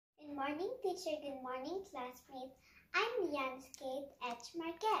morning, teacher. Good morning, classmates. I'm Lian's Kate H.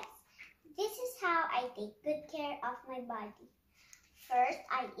 Marquez. This is how I take good care of my body. First,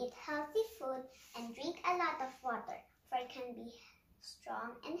 I eat healthy food and drink a lot of water, for it can be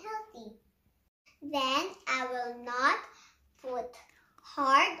strong and healthy. Then, I will not put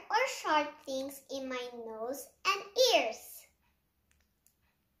hard or sharp things in my nose and ears.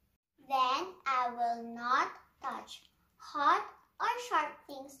 Then, I will not touch hot or sharp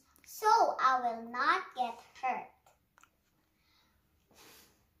things so I will not get hurt.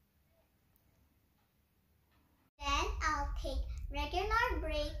 Then I'll take regular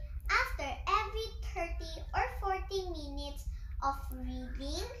break after every 30 or 40 minutes of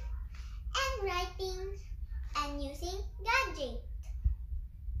reading and writing and using gadgets.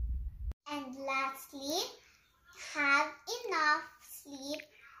 And lastly, have enough sleep,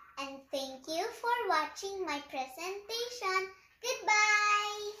 and thank you for watching my presentation.